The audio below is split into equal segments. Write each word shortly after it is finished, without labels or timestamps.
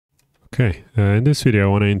Okay, in this video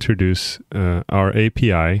I want to introduce our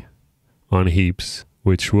API on heaps,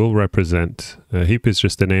 which will represent, heap is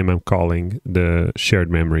just the name I'm calling the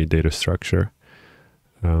shared memory data structure.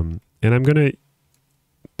 And I'm going to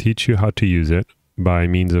teach you how to use it by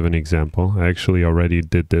means of an example. I actually already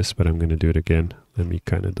did this, but I'm going to do it again. Let me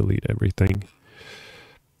kind of delete everything.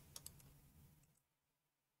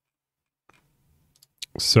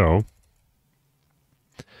 So,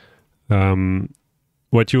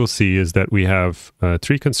 what you will see is that we have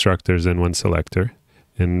 3 constructors and 1 selector.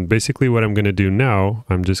 And basically what I'm going to do now,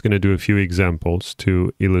 I'm just going to do a few examples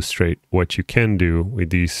to illustrate what you can do with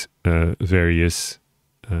these various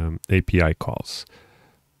API calls.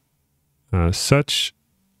 Such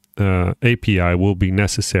API will be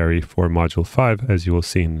necessary for module 5, as you will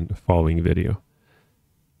see in the following video.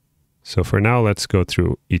 So for now, let's go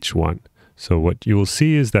through each one. So what you will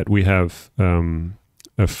see is that we have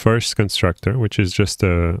a first constructor, which is just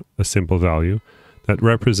a simple value that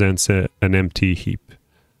represents an empty heap.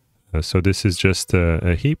 So this is just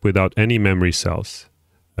a heap without any memory cells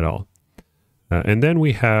at all. And then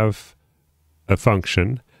we have a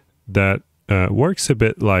function that works a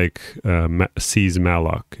bit like C's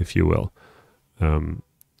malloc, if you will,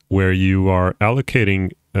 where you are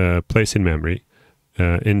allocating a place in memory.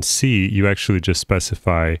 In C, you actually just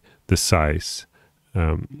specify the size.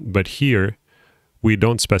 But here, we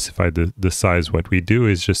don't specify the size. What we do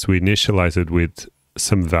is just we initialize it with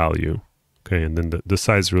some value. Okay, and then the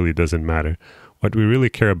size really doesn't matter. What we really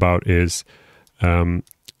care about is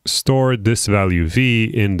store this value v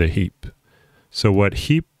in the heap. So what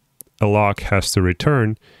heap alloc has to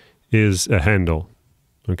return is a handle.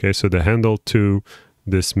 Okay, so the handle to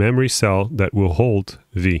this memory cell that will hold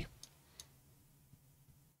v.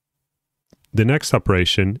 The next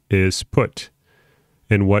operation is put.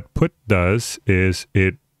 And what put does is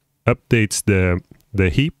it updates the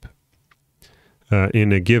heap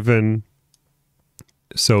in a given.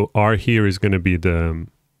 So R here is going to be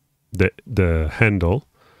the handle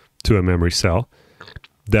to a memory cell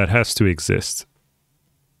that has to exist.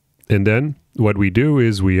 And then what we do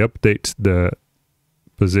is we update the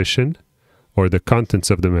position or the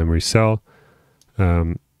contents of the memory cell,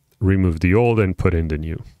 remove the old and put in the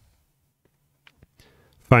new.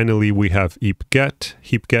 Finally, we have heap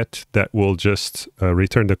get that will just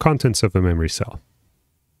return the contents of a memory cell.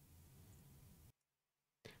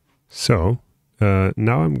 So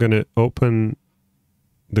now I'm going to open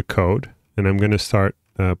the code and I'm going to start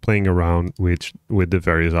playing around with the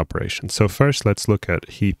various operations. So first, let's look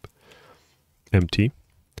at heap empty.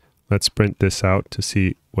 Let's print this out to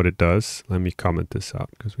see what it does. Let me comment this out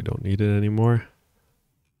because we don't need it anymore.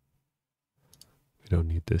 We don't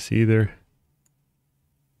need this either.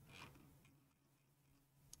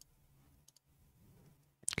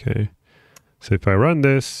 Okay, so if I run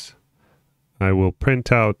this, I will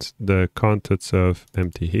print out the contents of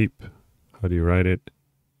empty heap. How do you write it?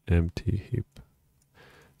 Empty heap.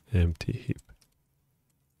 Empty heap.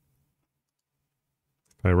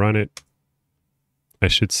 If I run it, I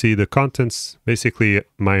should see the contents, basically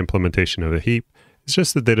my implementation of a heap. It's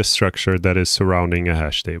just the data structure that is surrounding a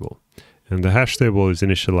hash table. And the hash table is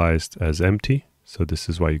initialized as empty, so this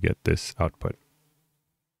is why you get this output.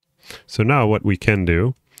 So now what we can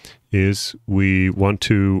do is we want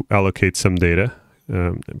to allocate some data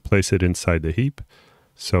and place it inside the heap.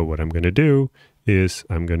 So what I'm going to do is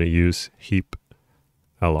I'm going to use heap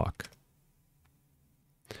alloc.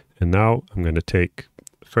 And now I'm going to take,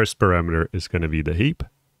 first parameter is going to be the heap.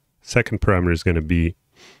 Second parameter is going to be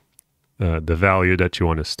the value that you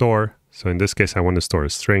want to store. So in this case, I want to store a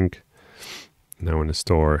string. And I want to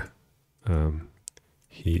store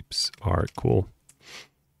heaps are cool.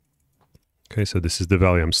 Okay, so this is the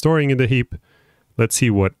value I'm storing in the heap. Let's see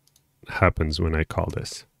what happens when I call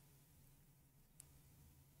this.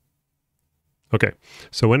 Okay,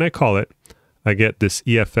 so when I call it, I get this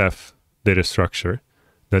EFF data structure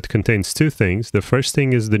that contains 2 things. The first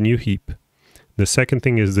thing is the new heap. The second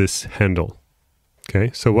thing is this handle.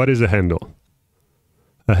 Okay, so what is a handle?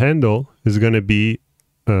 A handle is going to be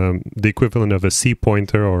the equivalent of a C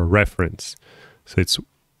pointer or a reference. So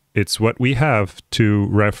it's what we have to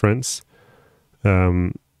reference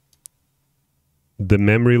the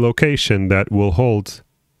memory location that will hold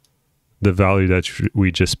the value that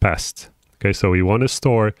we just passed. Okay, so we want to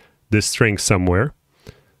store this string somewhere.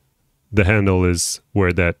 The handle is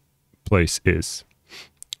where that place is,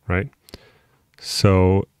 right?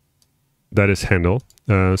 So that is handle.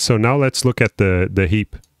 So now let's look at the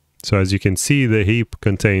heap. So as you can see, the heap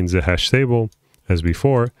contains a hash table as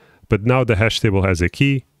before, but now the hash table has a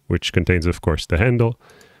key, which contains, of course, the handle.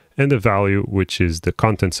 and the value, which is the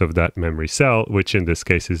contents of that memory cell, which in this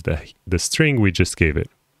case is the string we just gave it.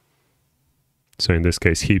 So in this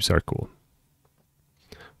case, heaps are cool.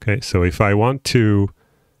 Okay, so if I want to,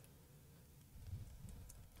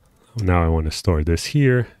 now I want to store this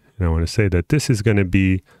here, and I want to say that this is going to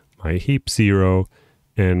be my heap 0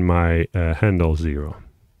 and my handle 0,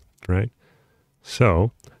 right?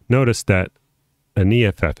 So notice that an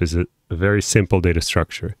EFF is a very simple data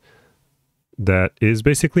structure that is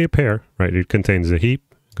basically a pair, right? It contains a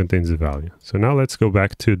heap, contains a value. So now let's go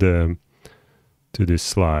back to this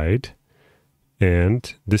slide,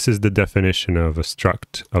 and this is the definition of a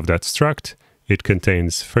struct. Of that struct, it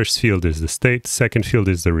contains first field is the state, second field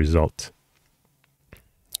is the result.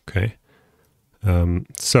 Okay,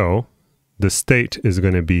 so the state is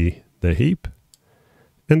going to be the heap,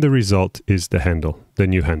 and the result is the handle, the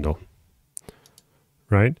new handle,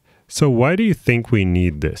 right? So why do you think we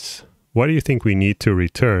need this? Why do you think we need to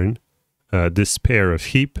return this pair of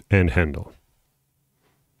heap and handle?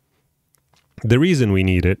 The reason we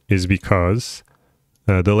need it is because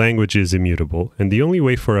the language is immutable, and the only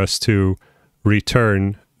way for us to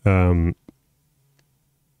return the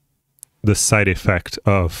side effect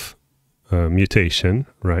of mutation,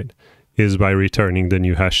 right, is by returning the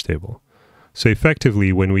new hash table. So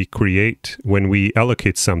effectively, when we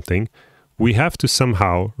allocate something, we have to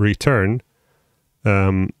somehow return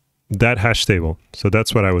that hash table. So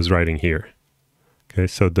that's what I was writing here. Okay,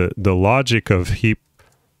 so the logic of heap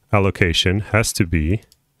allocation has to be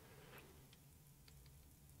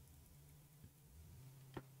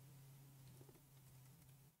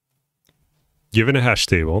given a hash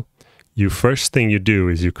table, first thing you do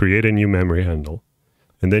is you create a new memory handle,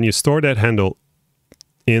 and then you store that handle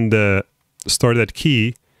store that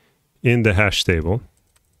key in the hash table,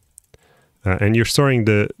 and you're storing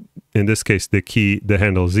in this case, the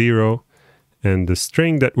handle 0, and the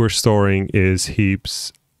string that we're storing is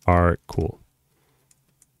heaps are cool.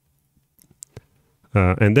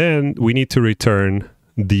 And then we need to return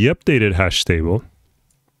the updated hash table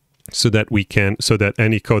so that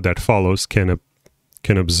any code that follows can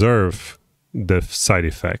observe the side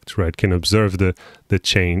effect, right? Can observe the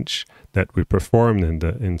change that we performed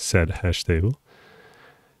in said hash table.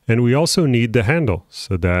 And we also need the handle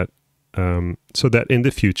so that in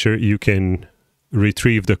the future you can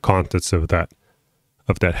retrieve the contents of that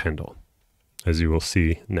handle, as you will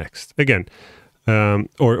see next. Again,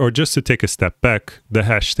 or just to take a step back, the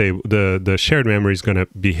hash table, the shared memory is going to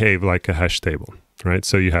behave like a hash table, right?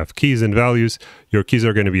 So you have keys and values. Your keys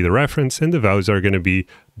are going to be the reference, and the values are going to be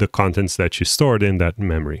the contents that you stored in that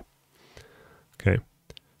memory. Okay,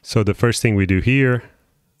 so the first thing we do here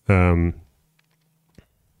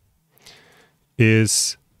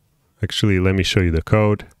is, actually, let me show you the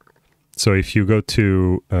code. So if you go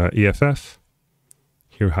to EFF,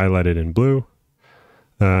 here highlighted in blue,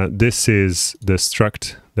 this is the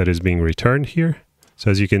struct that is being returned here. So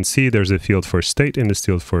as you can see, there's a field for state and a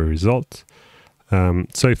field for result.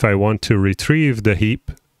 So if I want to retrieve the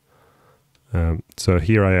heap, so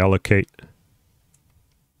here I allocate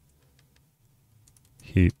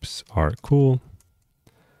heaps are cool.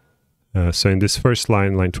 So in this first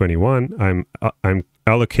line, line 21, I'm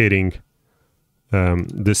allocating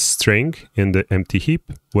this string in the empty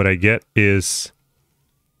heap. What I get is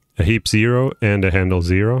a heap 0 and a handle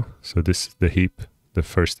 0. So this is the heap,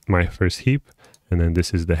 my first heap, and then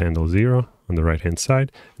this is the handle 0 on the right hand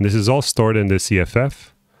side. And this is all stored in this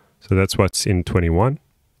EFF. So that's what's in 21.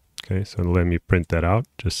 Okay, so let me print that out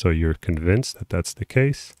just so you're convinced that that's the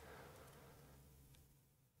case.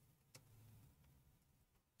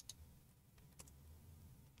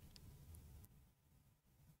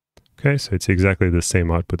 Okay, so it's exactly the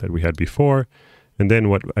same output that we had before. And then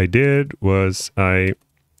what I did was I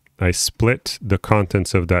split the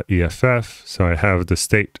contents of that EFF. So I have the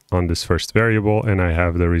state on this first variable, and I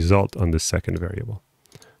have the result on the second variable.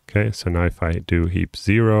 Okay, so now if I do heap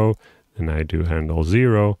 0 and I do handle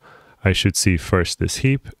 0, I should see first this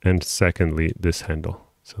heap and secondly this handle.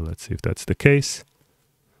 So let's see if that's the case.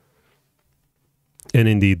 And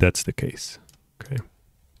indeed, that's the case. Okay.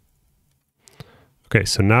 Okay,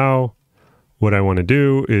 so now what I want to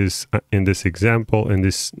do is, in this example, in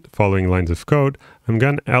this following lines of code, I'm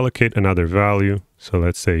going to allocate another value. So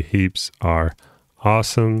let's say heaps are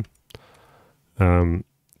awesome.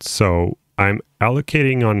 So I'm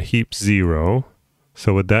allocating on heap 0.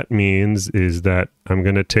 So what that means is that I'm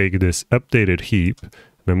going to take this updated heap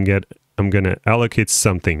and I'm going to allocate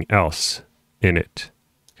something else in it.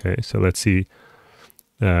 Okay, so let's see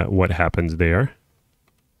what happens there.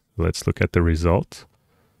 Let's look at the result.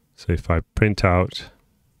 So if I print out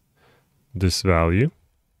this value,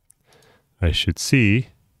 I should see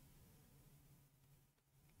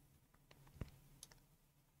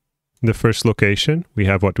in the first location, we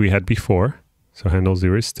have what we had before. So handle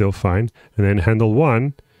 0 is still fine. And then handle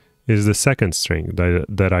 1 is the second string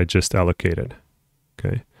that I just allocated.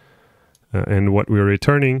 Okay. And what we're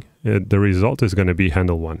returning, the result is going to be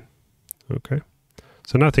handle 1. Okay.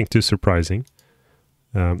 So nothing too surprising.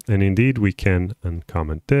 And indeed, we can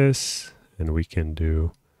uncomment this, and we can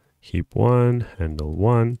do heap 1, handle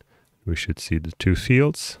 1. We should see the two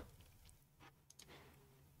fields.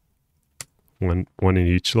 One in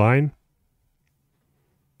each line.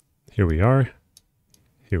 Here we are.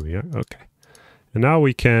 Here we are. Okay. And now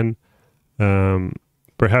we can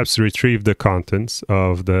perhaps retrieve the contents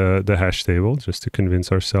of the hash table just to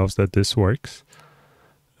convince ourselves that this works.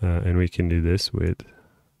 And we can do this with,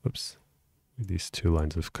 whoops, with these two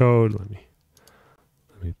lines of code. Let me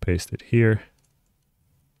paste it here.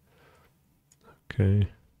 Okay.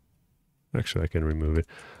 Actually, I can remove it.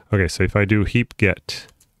 Okay, so if I do heap get,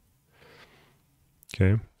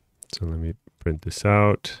 okay, so let me print this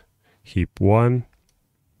out. Heap 1.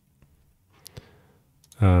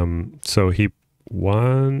 So heap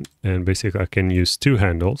 1, and basically I can use two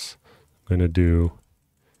handles. I'm going to do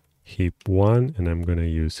heap 1, and I'm going to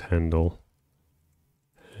use handle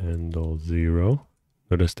 0.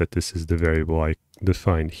 Notice that this is the variable I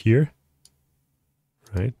defined here,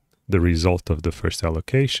 right? The result of the first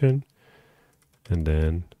allocation, and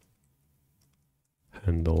then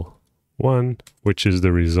handle 1, which is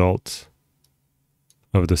the result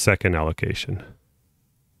of the second allocation.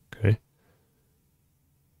 Okay.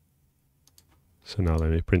 So now let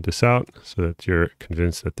me print this out so that you're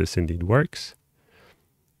convinced that this indeed works.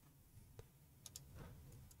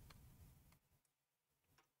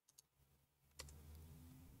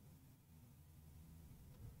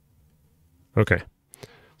 Okay.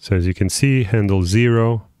 So as you can see, handle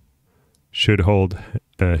 0 should hold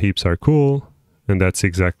heaps are cool, and that's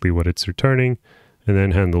exactly what it's returning. And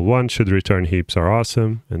then handle 1 should return heaps are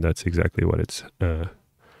awesome, and that's exactly what it's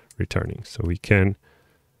returning. So we can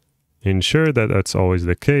ensure that that's always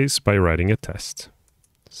the case by writing a test.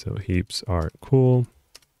 So heaps are cool.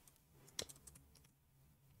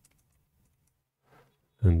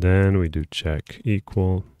 And then we do check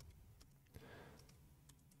equal.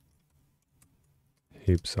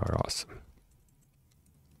 Heaps are awesome.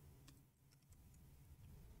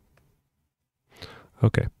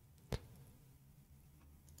 Okay.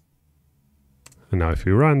 And now if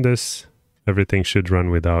you run this, everything should run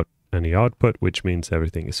without any output, which means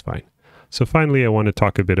everything is fine. So finally, I want to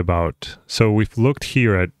talk a bit about, so we've looked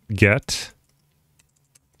here at get.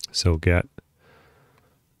 So get.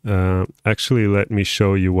 Actually, let me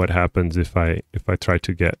show you what happens if I try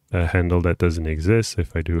to get a handle that doesn't exist.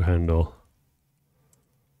 If I do handle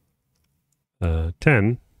 10,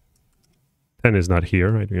 10 is not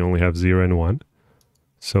here, right? We only have 0 and 1.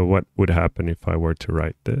 So what would happen if I were to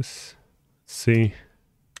write this? Let's see.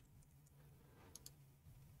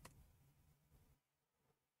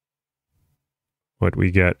 What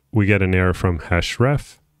we get an error from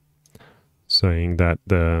hashref saying that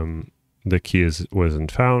the key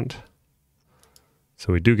wasn't found.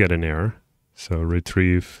 So we do get an error. So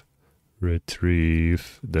retrieve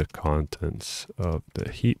the contents of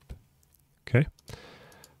the heap. Okay.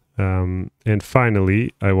 And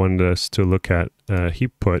finally, I wanted us to look at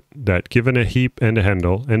heap put, that given a heap and a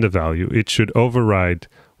handle and a value, it should override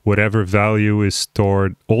whatever value is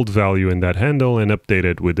stored, old value in that handle, and update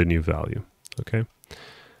it with the new value. Okay.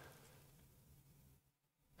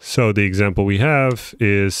 So the example we have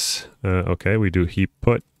is, okay, we do heap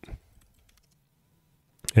put,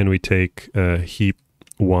 and we take heap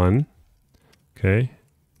 1. Okay.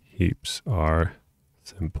 Heaps are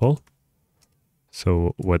simple.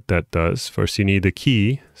 So what that does, first you need the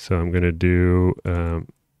key. So I'm going to do, I'm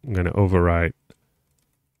going to overwrite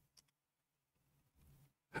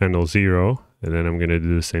handle 0, and then I'm going to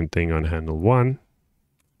do the same thing on handle 1.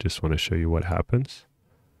 Just want to show you what happens.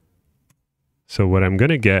 So what I'm going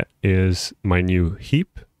to get is my new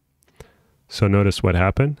heap. So notice what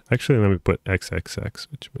happened. Actually, let me put XXX,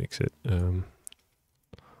 which makes it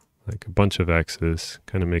like a bunch of X's,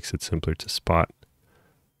 kind of makes it simpler to spot.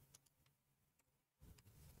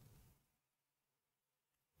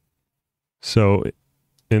 So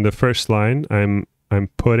in the first line, I'm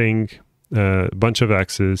putting a bunch of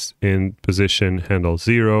X's in position handle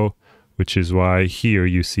 0, which is why here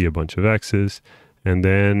you see a bunch of X's. And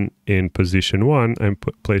then in position 1, I'm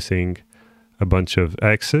placing a bunch of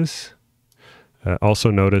X's. Also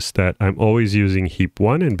notice that I'm always using heap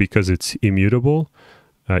 1, and because it's immutable,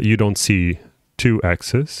 you don't see 2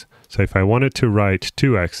 X's. So if I wanted to write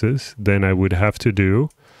 2 X's, then I would have to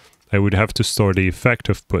store the effect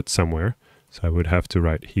of put somewhere. So I would have to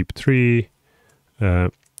write heap 3,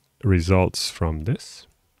 results from this.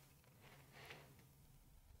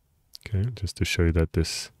 Okay, just to show you that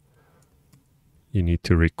this, you need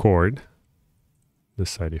to record the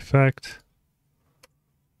side effect.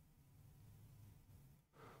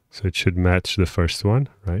 So it should match the first one,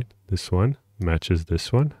 right? This one matches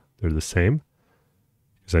this one. They're the same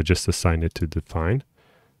because I just assigned it to define.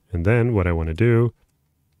 And then what I want to do,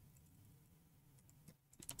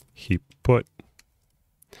 heap put.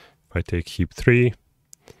 If I take heap 3,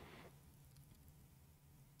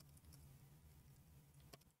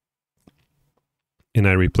 and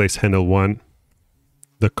I replace handle 1,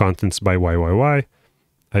 the contents by y,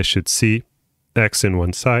 I should see x in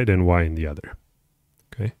one side and y in the other.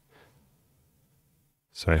 Okay.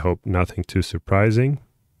 So I hope nothing too surprising.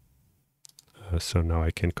 So now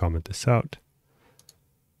I can comment this out.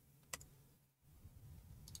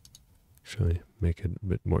 Actually, make it a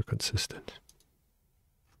bit more consistent.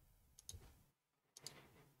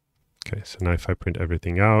 Okay, so now if I print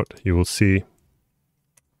everything out, you will see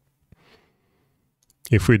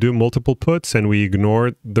if we do multiple puts and we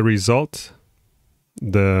ignore the result,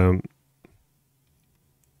 the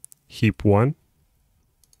heap 1,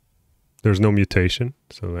 there's no mutation.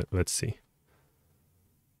 So let's see.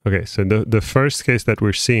 Okay, so the first case that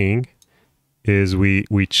we're seeing is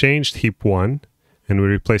we changed heap 1 and we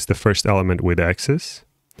replaced the first element with x's.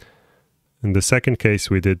 In the second case,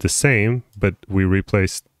 we did the same, but we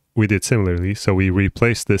did similarly. So we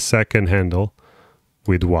replaced the second handle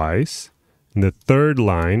with y's. In the third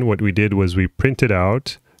line, what we did was we printed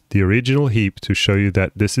out the original heap to show you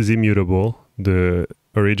that this is immutable. The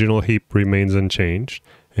original heap remains unchanged.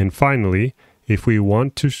 And finally, if we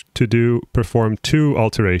want to perform 2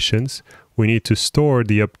 alterations, we need to store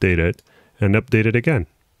the updated and update it again.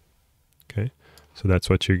 Okay, so that's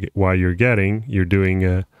what you're doing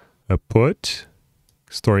a put,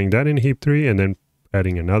 storing that in heap 3, and then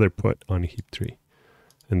adding another put on heap 3.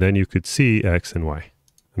 And then you could see x and y.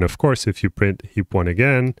 And of course, if you print heap 1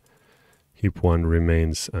 again, heap 1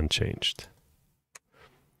 remains unchanged.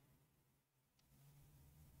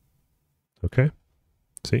 Okay,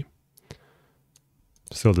 see?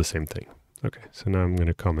 Still the same thing. Okay, so now I'm going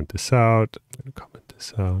to comment this out. I'm going to comment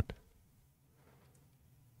this out.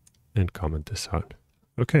 And comment this out.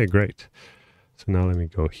 Okay, great. So now let me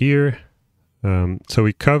go here. So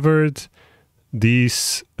we covered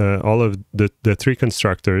these, all of the 3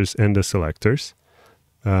 constructors and the selectors.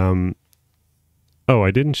 Oh,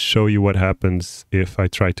 I didn't show you what happens if I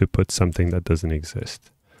try to put something that doesn't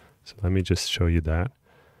exist. So let me just show you that.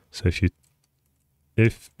 So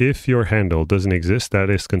if your handle doesn't exist, that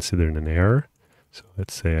is considered an error. So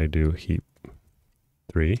let's say I do heap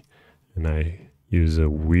 3 and I use a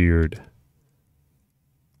weird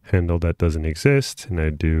handle that doesn't exist and I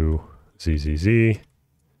do zzz.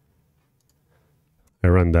 I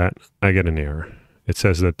run that, I get an error. It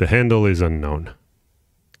says that the handle is unknown.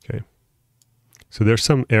 Okay, so there's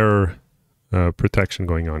some error protection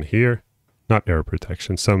going on here. Not error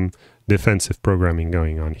protection, some defensive programming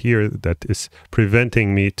going on here that is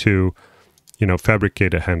preventing me to,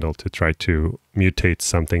 fabricate a handle to try to mutate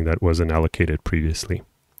something that wasn't allocated previously.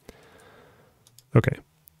 Okay,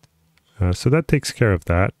 so that takes care of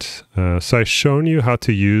that. So I've shown you how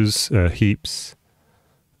to use heaps.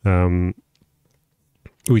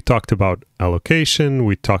 We talked about allocation,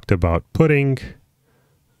 we talked about putting,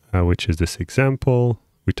 which is this example.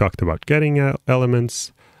 We talked about getting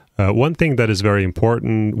elements. One thing that is very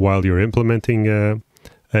important while you're implementing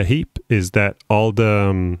a heap is that all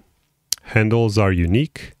the handles are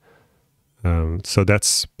unique. So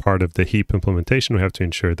that's part of the heap implementation. We have to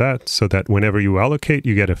ensure that so that whenever you allocate,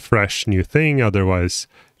 you get a fresh new thing. Otherwise,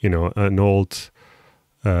 an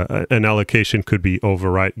allocation could be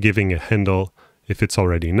giving a handle. If it's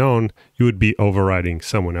already known, you would be overriding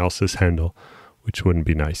someone else's handle, which wouldn't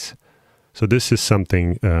be nice. So this is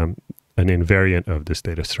something, an invariant of this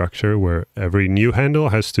data structure where every new handle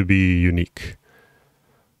has to be unique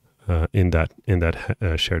in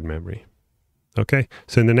that shared memory. Okay,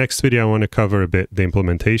 so in the next video, I want to cover a bit the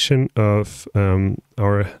implementation of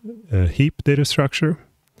our heap data structure.